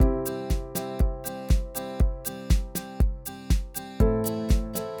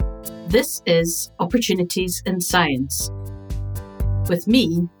This is Opportunities in Science. With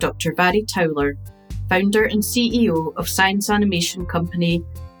me, Dr. Barry Towler, founder and CEO of science animation company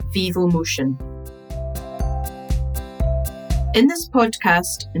Vivo Motion. In this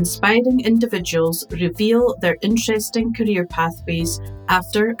podcast, inspiring individuals reveal their interesting career pathways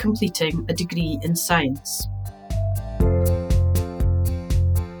after completing a degree in science.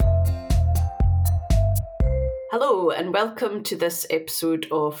 Hello and welcome to this episode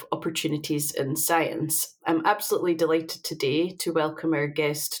of Opportunities in Science. I'm absolutely delighted today to welcome our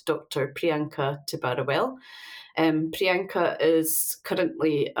guest, Dr. Priyanka Tibarewal. Priyanka is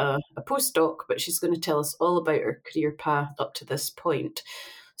currently a postdoc, but she's going to tell us all about her career path up to this point.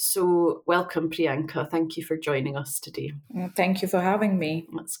 So welcome, Priyanka. Thank you for joining us today. Thank you for having me.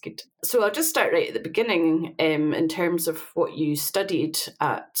 That's good. So I'll just start right at the beginning in terms of what you studied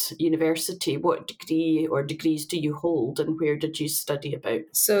at university. What degree or degrees do you hold and where did you study about?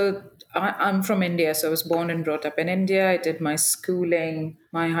 So I'm from India. So I was born and brought up in India. I did my schooling,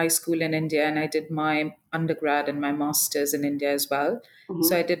 my high school in India, and I did my undergrad and my master's in India as well. Mm-hmm.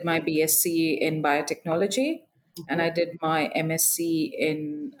 So I did my BSc in biotechnology. And I did my MSc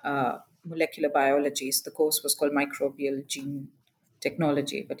in molecular biology. So the course was called microbial gene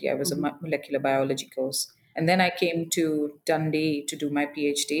technology, but yeah, it was a molecular biology course. And then I came to Dundee to do my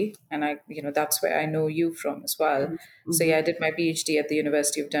PhD, and that's where I know you from as well. Mm-hmm. So yeah, I did my PhD at the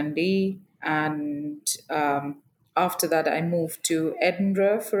University of Dundee, and after that, I moved to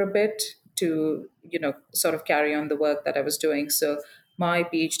Edinburgh for a bit to sort of carry on the work that I was doing. So my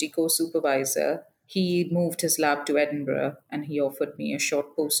PhD co-supervisor, he moved his lab to Edinburgh and he offered me a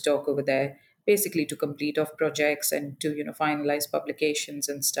short postdoc over there, basically to complete off projects and to, finalize publications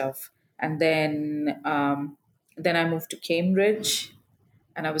and stuff. And then I moved to Cambridge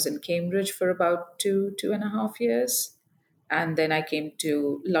and I was in Cambridge for about two and a half years. And then I came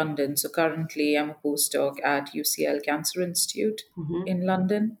to London. So currently I'm a postdoc at UCL Cancer Institute in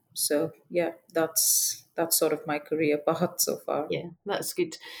London. So yeah, that's sort of my career path so far. Yeah, that's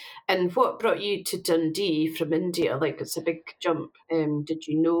good. And what brought you to Dundee from India? Like, it's a big jump. Did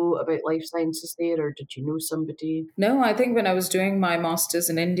you know about life sciences there or did you know somebody? No, I think when I was doing my master's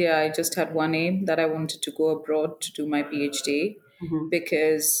in India, I just had one aim, that I wanted to go abroad to do my PhD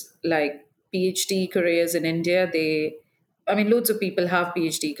because like PhD careers in India, loads of people have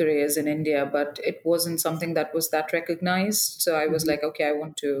PhD careers in India, but it wasn't something that was that recognized. So I was like, okay, I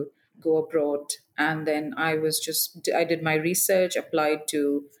want to go abroad. And then I did my research, applied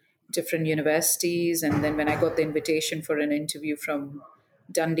to different universities. And then when I got the invitation for an interview from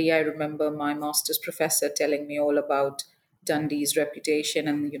Dundee, I remember my master's professor telling me all about Dundee's reputation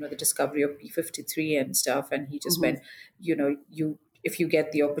and, the discovery of P53 and stuff. And he just went, if you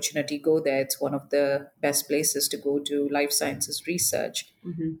get the opportunity, go there. It's one of the best places to go do life sciences research.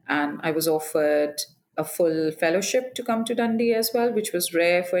 And I was offered a full fellowship to come to Dundee as well, which was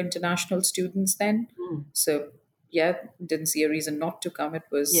rare for international students then. So yeah, didn't see a reason not to come. It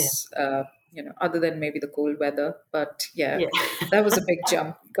was, other than maybe the cold weather. But yeah. That was a big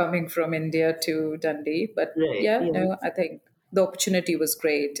jump coming from India to Dundee. But I think the opportunity was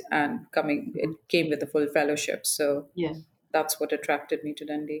great and it came with a full fellowship. So that's what attracted me to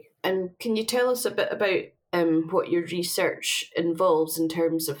Dundee. And can you tell us a bit about what your research involves in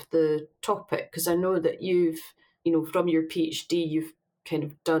terms of the topic? Because I know that you've, from your PhD, you've kind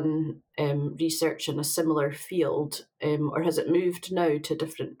of done research in a similar field, or has it moved now to a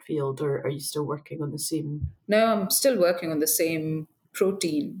different field, or are you still working on the same? No, I'm still working on the same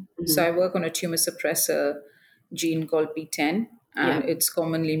protein. So I work on a tumor suppressor gene called P10, and it's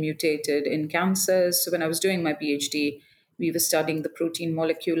commonly mutated in cancers. So when I was doing my PhD, we were studying the protein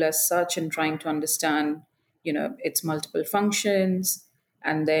molecule as such and trying to understand, its multiple functions.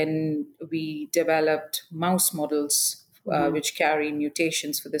 And then we developed mouse models which carry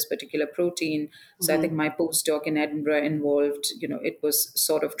mutations for this particular protein. So I think my postdoc in Edinburgh involved, it was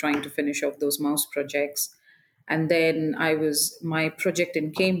sort of trying to finish off those mouse projects. And then my project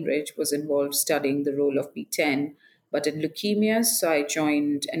in Cambridge was involved studying the role of P10, but in leukemias. So I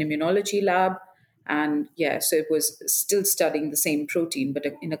joined an immunology lab. And so it was still studying the same protein, but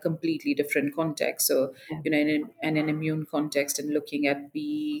in a completely different context. So, in an immune context and looking at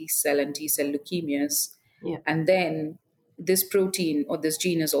B cell and T cell leukemias. Yeah. And then this protein or this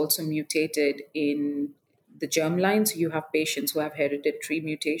gene is also mutated in the germline. So you have patients who have hereditary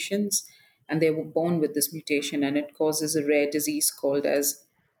mutations and they were born with this mutation and it causes a rare disease called as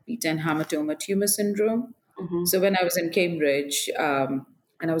P10 hamartoma tumor syndrome. So when I was in Cambridge and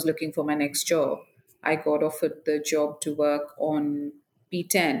I was looking for my next job, I got offered the job to work on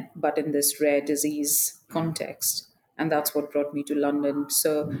P10, but in this rare disease context. and that's what brought me to London.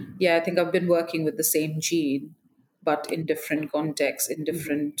 So yeah, I think I've been working with the same gene, but in different contexts, in Mhm.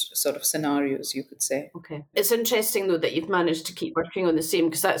 different sort of scenarios, you could say. Okay. It's interesting though that you've managed to keep working on the same,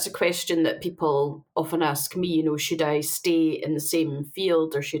 because that's a question that people often ask me, should I stay in the same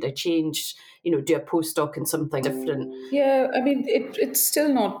field or should I change, do a postdoc in something different? Yeah, I mean, it's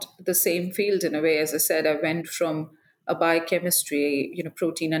still not the same field in a way. As I said, I went from a biochemistry,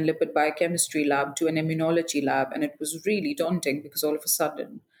 protein and lipid biochemistry lab to an immunology lab, and it was really daunting because all of a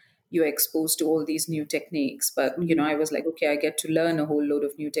sudden you're exposed to all these new techniques. But, Hmm. I was like, okay, I get to learn a whole load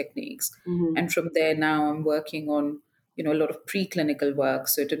of new techniques. Hmm. And from there, now I'm working on, a lot of preclinical work.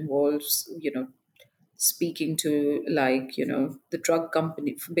 So it involves, speaking to like the drug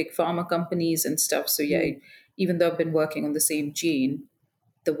company, big pharma companies and stuff. So yeah, Yeah. even though I've been working on the same gene,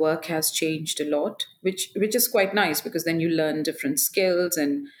 the work has changed a lot, which is quite nice because then you learn different skills,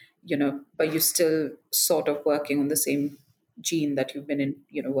 and but you're still sort of working on the same gene that you've been in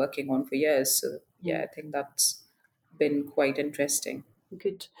working on for years. So Yeah. yeah, I think that's been quite interesting.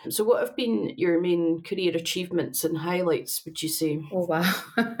 Good. So what have been your main career achievements and highlights, would you say? Oh wow.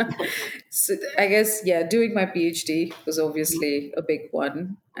 So I guess yeah, doing my PhD was obviously a big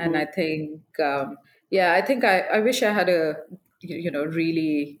one, and I Hmm. think yeah, I think I wish I had a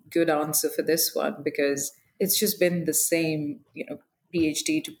really good answer for this one because it's just been the same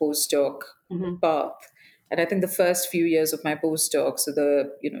PhD to postdoc Hmm. path, and I think the first few years of my postdoc, so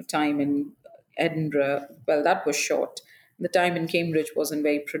the time in Edinburgh, well, that was short. The time in Cambridge wasn't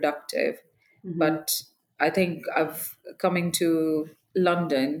very productive, Hmm. but I think I've coming to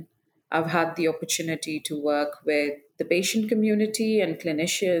London, I've had the opportunity to work with the patient community and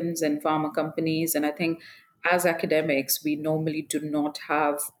clinicians and pharma companies. And I think as academics, we normally do not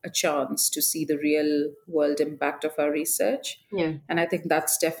have a chance to see the real world impact of our research. Yeah. And I think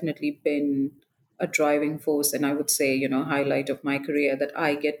that's definitely been a driving force, and I would say highlight of my career, that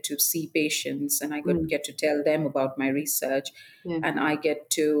I get to see patients and I Mm. get to tell them about my research, Yeah. and I get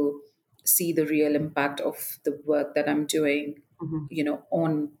to see the real impact of the work that I'm doing, Hmm.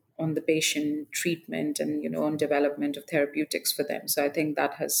 on the patient treatment and on development of therapeutics for them. So I think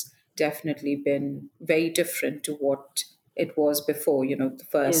that has definitely been very different to what it was before. The Yeah.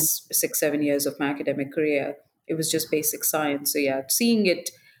 first 6 7 years of my academic career, it was just basic science. So yeah, seeing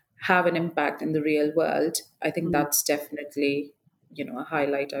it have an impact in the real world, I think Mm. that's definitely a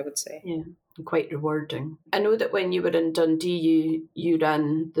highlight, I would say. Yeah. Quite rewarding. I know that when you were in Dundee, you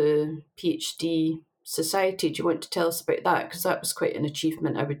ran the PhD Society. Do you want to tell us about that? Because that was quite an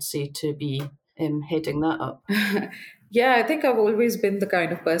achievement, I would say, to be heading that up. Yeah, I think I've always been the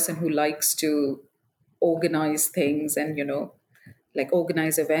kind of person who likes to organize things and like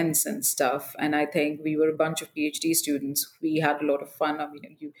organize events and stuff. And I think we were a bunch of PhD students. We had a lot of fun. I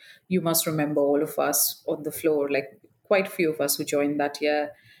mean, you must remember all of us on the floor, like quite a few of us who joined that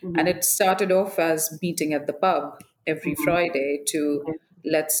year. And Hmm. it started off as meeting at the pub every Hmm. Friday to Yeah.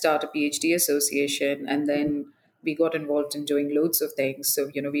 let's start a PhD association, and then we got involved in doing loads of things. So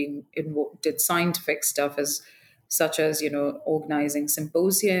we did scientific stuff as such as organizing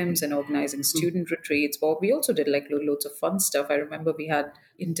symposiums and organizing Mhm. student retreats, but we also did like loads of fun stuff. I remember we had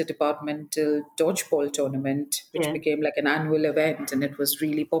interdepartmental dodgeball tournament which Yeah. became like an annual event, and it was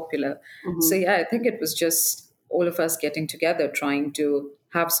really popular. So Hmm. yeah, I think it was just all of us getting together trying to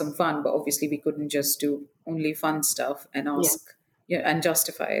have some fun, but obviously we couldn't just do only fun stuff and Yeah. ask, yeah, and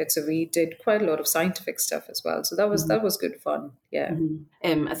justify it. So we did quite a lot of scientific stuff as well, so that was Hmm. good fun. Yeah.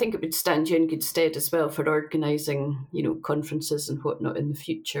 Hmm. I think it would stand you in good stead as well for organising, conferences and whatnot in the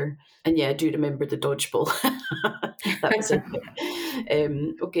future. And yeah, I do remember the dodgeball. That was epic.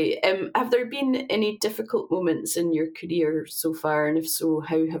 Okay. Have there been any difficult moments in your career so far? And if so,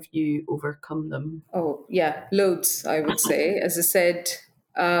 how have you overcome them? Oh, yeah, loads, I would say. As I said,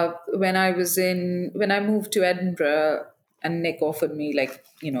 when I moved to Edinburgh and Nick offered me like,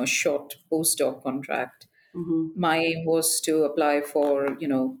 a short postdoc contract, Hmm. my aim was to apply for,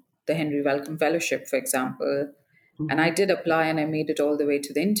 the Henry Wellcome Fellowship, for example. And I Hmm. did apply and I made it all the way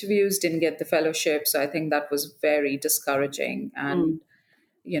to the interviews, didn't get the fellowship. So I think that was very discouraging. Mm.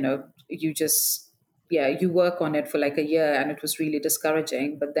 And you just, yeah, you work on it for like a year and it was really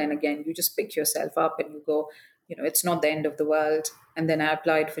discouraging, but then again you just pick yourself up and you go, it's not the end of the world. And then I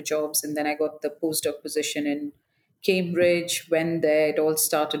applied for jobs, and then I got the postdoc position in Cambridge. Went there, it all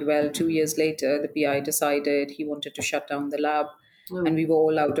started well. 2 years later the PI decided he wanted to shut down the lab, and Oh, we were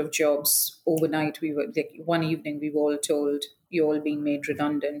all out of jobs overnight. We were like, one evening we were all told, you're all being made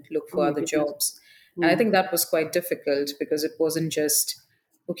redundant, look oh for my other goodness. jobs. And I Yeah. think that was quite difficult because it wasn't just,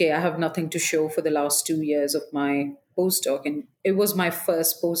 okay, I have nothing to show for the last 2 years of my postdoc. And it was my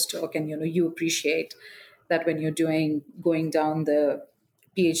first postdoc. And, you appreciate that when you're going down the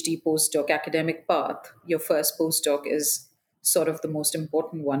PhD postdoc academic path, your first postdoc is sort of the most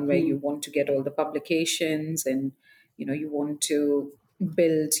important one, where Mm. you want to get all the publications, and you want to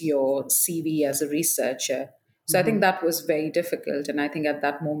build your CV as a researcher. So I think Mm-hmm. that was very difficult, and I think at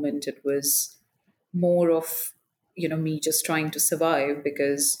that moment it was more of me just trying to survive,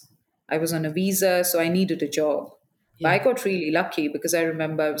 because I was on a visa, so I needed a job. But I Yeah. got really lucky, because I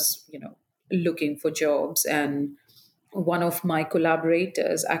remember I was looking for jobs, and one of my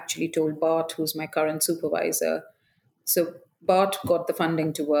collaborators actually told Bart, who's my current supervisor. So Bart got the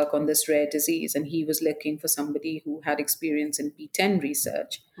funding to work on this rare disease, and he was looking for somebody who had experience in P10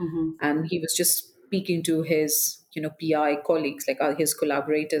 research. Mm-hmm. And he was just speaking to his PI colleagues, like his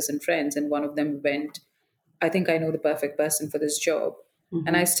collaborators and friends, and one of them went, I think I know the perfect person for this job.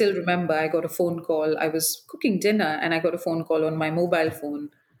 And I Mm-hmm. still remember I got a phone call. I was cooking dinner and I got a phone call on my mobile phone,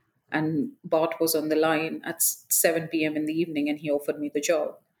 and Bart was on the line at 7 p.m. in the evening, and he offered me the job.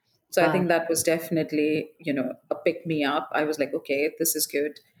 So I Wow. think that was definitely, a pick me up. I was like, okay, this is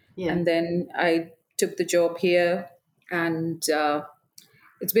good. Yeah. And then I took the job here, and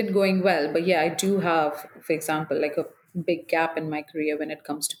it's been going well. But yeah, I do have, for example, like a big gap in my career when it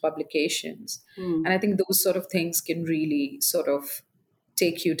comes to publications. And Mm. I think those sort of things can really sort of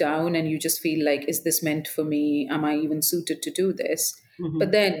take you down, and you just feel like, is this meant for me? Am I even suited to do this? But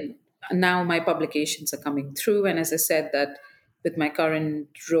Mm-hmm. then now my publications are coming through. And as I said, that with my current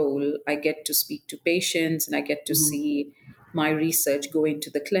role, I get to speak to patients and I get to Mm-hmm. see my research go into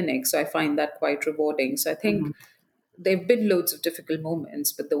the clinic. So I find that quite rewarding. So I think Mm-hmm. there have been loads of difficult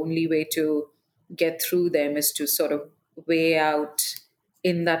moments, but the only way to get through them is to sort of weigh out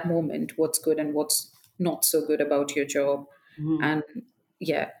in that moment what's good and what's not so good about your job. Mm-hmm. And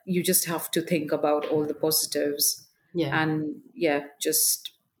yeah, you just have to think about all the positives, Yeah. and yeah,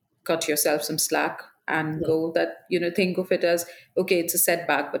 just cut yourself some slack and Yeah. go that, think of it as, okay, it's a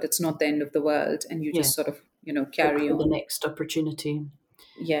setback, but it's not the end of the world. And you Yeah. just sort of, Look carry for the on. next opportunity.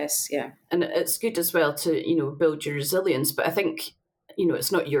 Yes, yeah. And it's good as well to, build your resilience. But I think,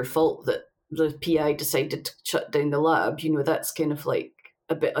 it's not your fault that the PI decided to shut down the lab. That's kind of like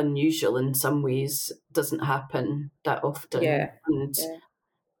a bit unusual in some ways. Doesn't happen that often. Yeah. And Yeah.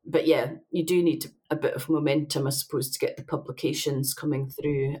 but yeah, you do need a bit of momentum, I suppose, to get the publications coming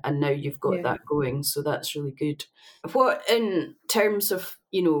through. And now you've got Yeah. that going, so that's really good. What, in terms of,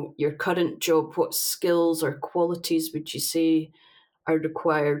 your current job, what skills or qualities would you say are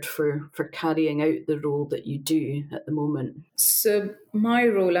required for carrying out the role that you do at the moment? So my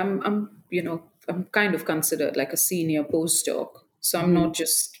role, I'm kind of considered like a senior postdoc. So I'm Hmm. not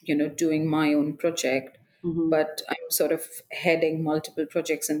just, doing my own project, Hmm. but I'm sort of heading multiple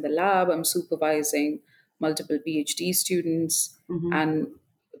projects in the lab. I'm supervising multiple PhD students. Hmm. And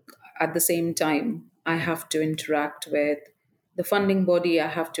at the same time, I have to interact with the funding body. I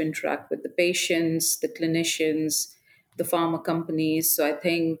have to interact with the patients, the clinicians, the pharma companies. So I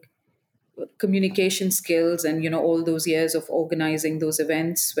think communication skills and all those years of organizing those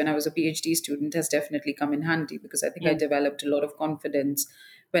events when I was a PhD student has definitely come in handy, because I think I Yeah. developed a lot of confidence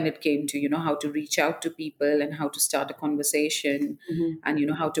when it came to how to reach out to people and how to start a conversation, Hmm.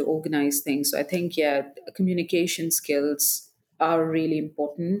 and how to organize things. So I think, yeah, communication skills are really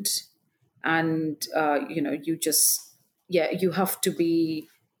important. And you just, yeah, you have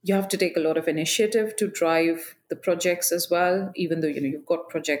to take a lot of initiative to drive the projects as well, even though you've got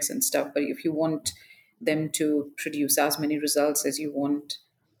projects and stuff. But if you want them to produce as many results as you want,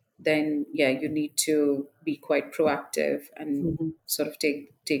 then yeah, you need to be quite proactive and Hmm. sort of take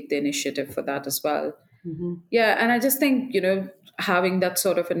the initiative for that as well. Hmm. Yeah, and I just think, having that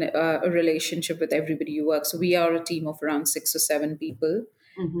sort of a relationship with everybody you work. So we are a team of around 6 or 7 people,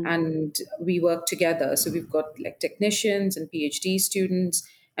 Hmm. and we work together. So we've got like technicians and PhD students,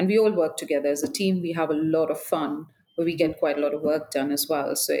 and we all work together as a team. We have a lot of fun, but we Hmm. get quite a lot of work done as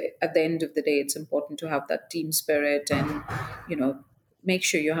well. So at the end of the day, it's important to have that team spirit, and you know, make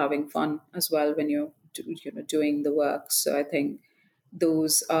sure you're having fun as well when you're doing the work. So I think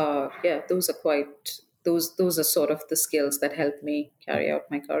those are quite those are sort of the skills that help me carry out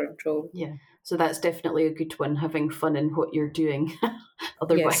my current role. Yeah. So that's definitely a good one, having fun in what you're doing. Yes,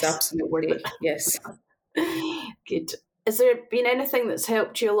 Otherwise, it's not worth absolutely. Yes. it. Good. Has there been anything that's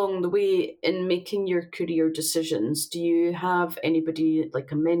helped you along the way in making your career decisions? Do you have anybody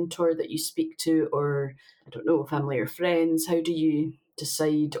like a mentor that you speak to, or I don't know, family or friends? How do you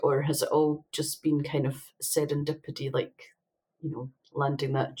decide, or has it all just been kind of serendipity, like,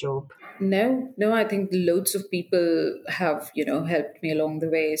 landing that job? No, I think loads of people have, helped me along the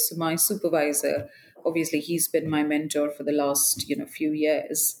way. So my supervisor, obviously he's been my mentor for the last few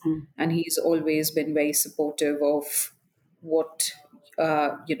years, and he's always been very supportive of what uh,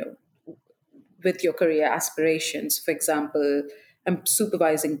 you know with your career aspirations. For example, I'm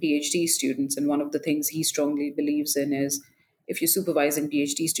supervising PhD students, and one of the things he strongly believes in is if you're supervising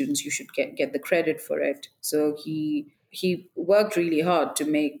PhD students, you should get the credit for it. So he worked really hard to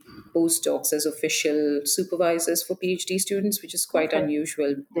make postdocs as official supervisors for PhD students, which is quite Okay.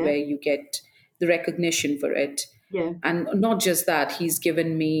 unusual, Yeah. where you get the recognition for it. Yeah. And not just that, he's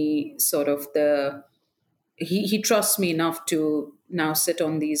given me sort of the he trusts me enough to now sit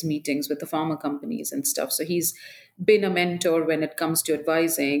on these meetings with the pharma companies and stuff. So he's been a mentor when it comes to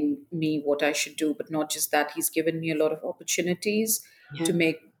advising me what I should do. But not just that, he's given me a lot of opportunities Yeah. to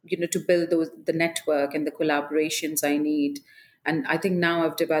make, to build the network and the collaborations I need. And I think now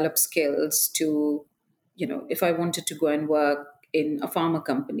I've developed skills to, if I wanted to go and work in a pharma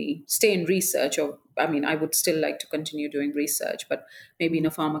company, stay in research, or I mean, I would still like to continue doing research, but maybe in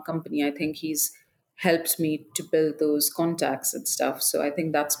a pharma company, I think he's helped me to build those contacts and stuff. So I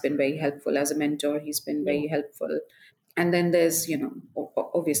think that's been very helpful as a mentor. He's been Yeah. very helpful. And then there's,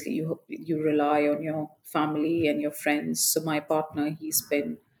 obviously you rely on your family and your friends. So my partner, he's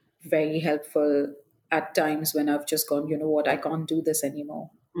been very helpful at times when I've just gone, you know what, I can't do this anymore.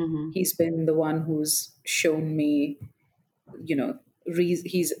 Mm-hmm. He's been the one who's shown me,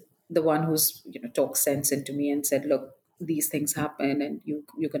 he's the one who's talked sense into me and said, look, these things happen and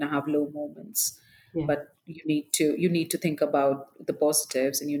you're going to have low moments, Yeah. but you need to think about the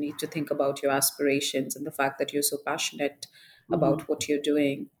positives, and you need to think about your aspirations and the fact that you're so passionate Mm-hmm. about what you're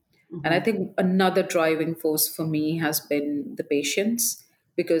doing. And I Mm-hmm. think another driving force for me has been the patients,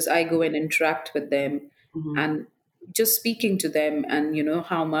 because I go and interact with them, Mm-hmm. and just speaking to them, and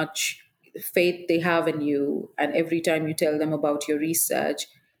how much faith they have in you, and every time you tell them about your research,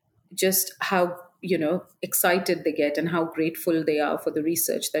 just how excited they get and how grateful they are for the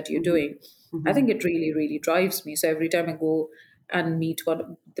research that you're Mm-hmm. doing. I Mm-hmm. think it really really drives me. So every time I go and meet one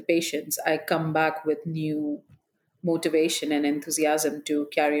of the patients, I come back with new motivation and enthusiasm to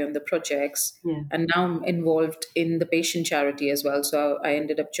carry on the projects. Yeah. And now I'm involved in the patient charity as well. So I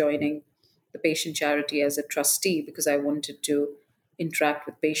ended up joining the patient charity as a trustee because I wanted to interact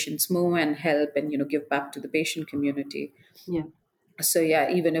with patients more and help and give back to the patient community. Yeah. So yeah,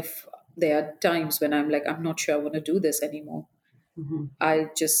 even if there are times when I'm like, I'm not sure I want to do this anymore, Mm-hmm. I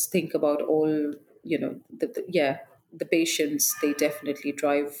just think about all, the patients, they definitely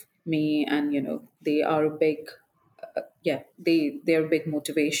drive me, and they are a big, they're a big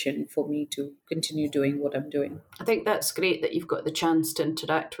motivation for me to continue doing what I'm doing. I think that's great that you've got the chance to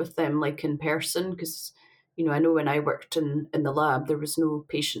interact with them like in person because I know when I worked in the lab there was no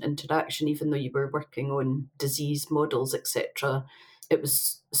patient interaction even though you were working on disease models etc. It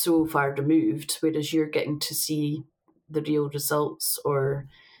was so far removed whereas you're getting to see the real results or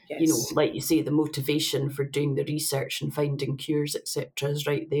Yes. like you say the motivation for doing the research and finding cures etc is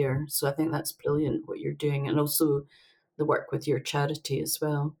right there. So I think that's brilliant what you're doing and also the work with your charity as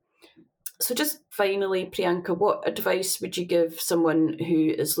well. So, just finally, Priyanka, what advice would you give someone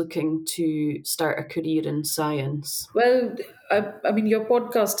who is looking to start a career in science? Well, I mean, your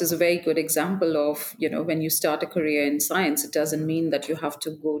podcast is a very good example of, when you start a career in science, it doesn't mean that you have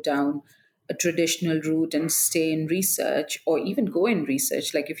to go down a traditional route and stay in research or even go in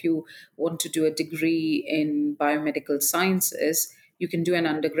research. Like if you want to do a degree in biomedical sciences, you can do an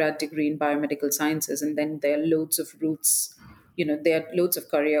undergrad degree in biomedical sciences, and then there are loads of routes. There are loads of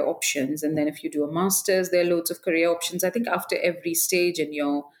career options. And then if you do a master's, there are loads of career options. I think after every stage in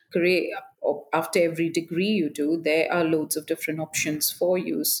your career, or after every degree you do, there are loads of different options for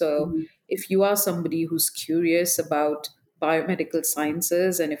you. So Mm-hmm. if you are somebody who's curious about biomedical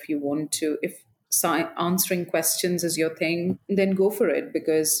sciences, and if you want to, if answering questions is your thing, then go for it,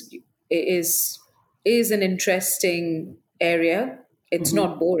 because it is an interesting area. It's Mm-hmm.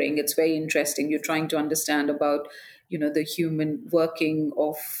 not boring, it's very interesting. You're trying to understand about the human working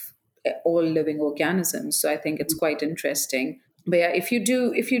of all living organisms. So I think it's quite interesting. But yeah, if you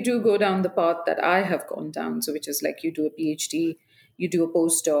do go down the path that I have gone down, so which is like you do a PhD, you do a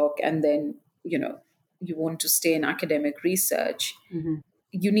postdoc, and then you want to stay in academic research, Mm-hmm.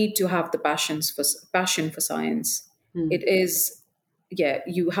 you need to have the passion for science. It is, yeah,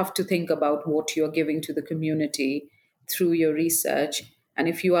 you have to think about what you're giving to the community through your research. And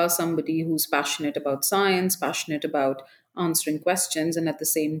if you are somebody who's passionate about science, passionate about answering questions, and at the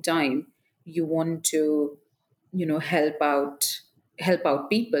same time you want to help out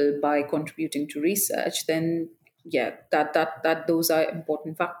people by contributing to research, then yeah, that those are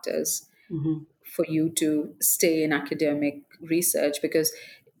important factors Mm-hmm. for you to stay in academic research. Because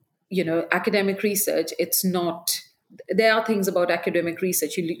academic research, it's not, there are things about academic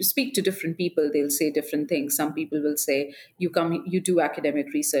research. You speak to different people, they'll say different things. Some people will say, you do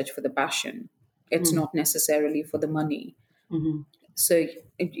academic research for the passion. It's not necessarily for the money. So,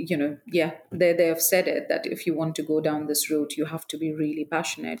 they have said it, that if you want to go down this route, you have to be really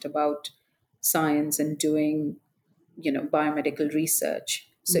passionate about science and doing, biomedical research.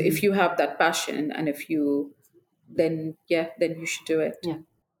 So if you have that passion, and then you should do it. Yeah,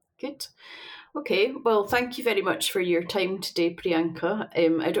 good. Okay, well, thank you very much for your time today, Priyanka.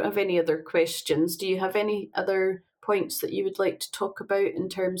 I don't have any other questions. Do you have any other points that you would like to talk about in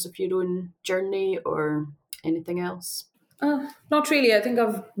terms of your own journey or anything else? Not really. I think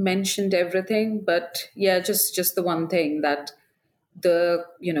I've mentioned everything, but yeah, just the one thing that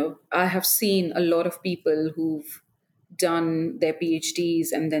I have seen a lot of people who've done their PhDs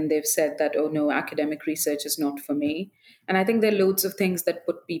and then they've said that, oh no, academic research is not for me. And I think there are loads of things that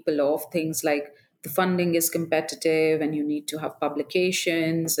put people off, things like the funding is competitive and you need to have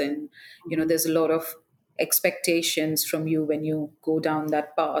publications, and there's a lot of expectations from you when you go down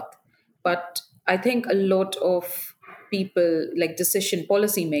that path. But I think a lot of people, like decision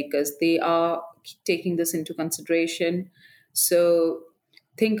policymakers, they are taking this into consideration. So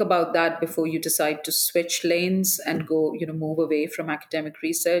think about that before you decide to switch lanes and go, move away from academic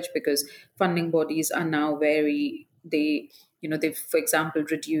research, because funding bodies are now they've, for example,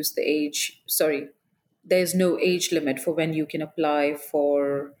 reduced the age. Sorry, there's no age limit for when you can apply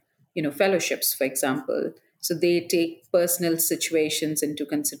for, fellowships, for example. So they take personal situations into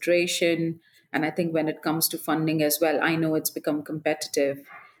consideration. And I think when it comes to funding as well, I know it's become competitive,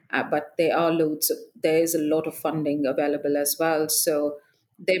 but there is a lot of funding available as well. So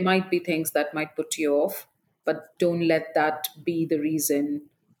there might be things that might put you off, but don't let that be the reason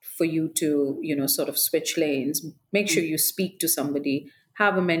for you to, sort of switch lanes. Make sure you speak to somebody,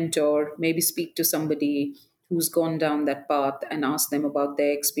 have a mentor, maybe speak to somebody who's gone down that path and ask them about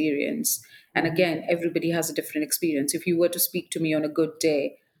their experience. And again, everybody has a different experience. If you were to speak to me on a good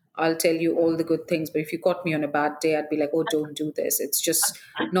day, I'll tell you all the good things. But if you caught me on a bad day, I'd be like, oh, don't do this. It's just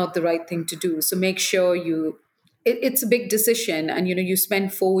not the right thing to do. So make sure it's a big decision. And, you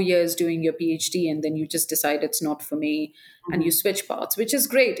spend 4 years doing your PhD and then you just decide it's not for me and you switch paths, which is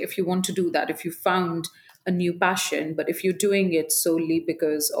great if you want to do that, if you found a new passion. But if you're doing it solely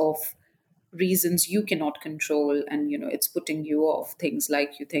because of reasons you cannot control and, it's putting you off, things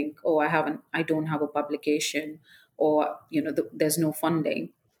like you think, oh, I don't have a publication, or, there's no funding,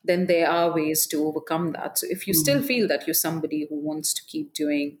 then there are ways to overcome that. So if you still feel that you're somebody who wants to keep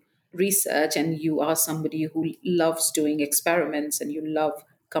doing research and you are somebody who loves doing experiments and you love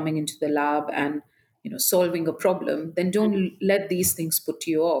coming into the lab and solving a problem, then don't let these things put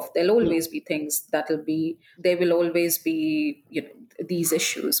you off. There'll always be things there will always be these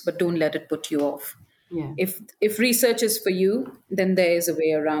issues, but don't let it put you off. If research is for you, then there is a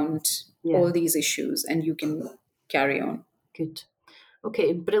way around all these issues and you can carry on. Good.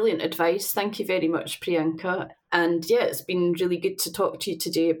 Okay, brilliant advice. Thank you very much, Priyanka. And yeah, it's been really good to talk to you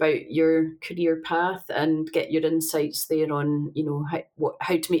today about your career path and get your insights there on,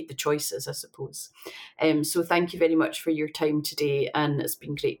 how to make the choices, I suppose. So thank you very much for your time today, and it's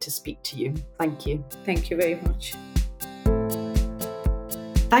been great to speak to you. Thank you. Thank you very much.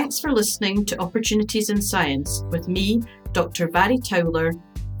 Thanks for listening to Opportunities in Science with me, Dr. Vary Towler,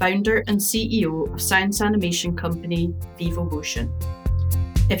 founder and CEO of science animation company Vivo Motion.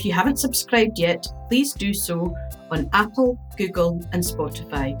 If you haven't subscribed yet, please do so on Apple, Google, and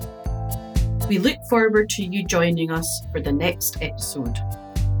Spotify. We look forward to you joining us for the next episode.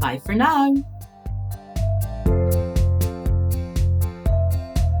 Bye for now.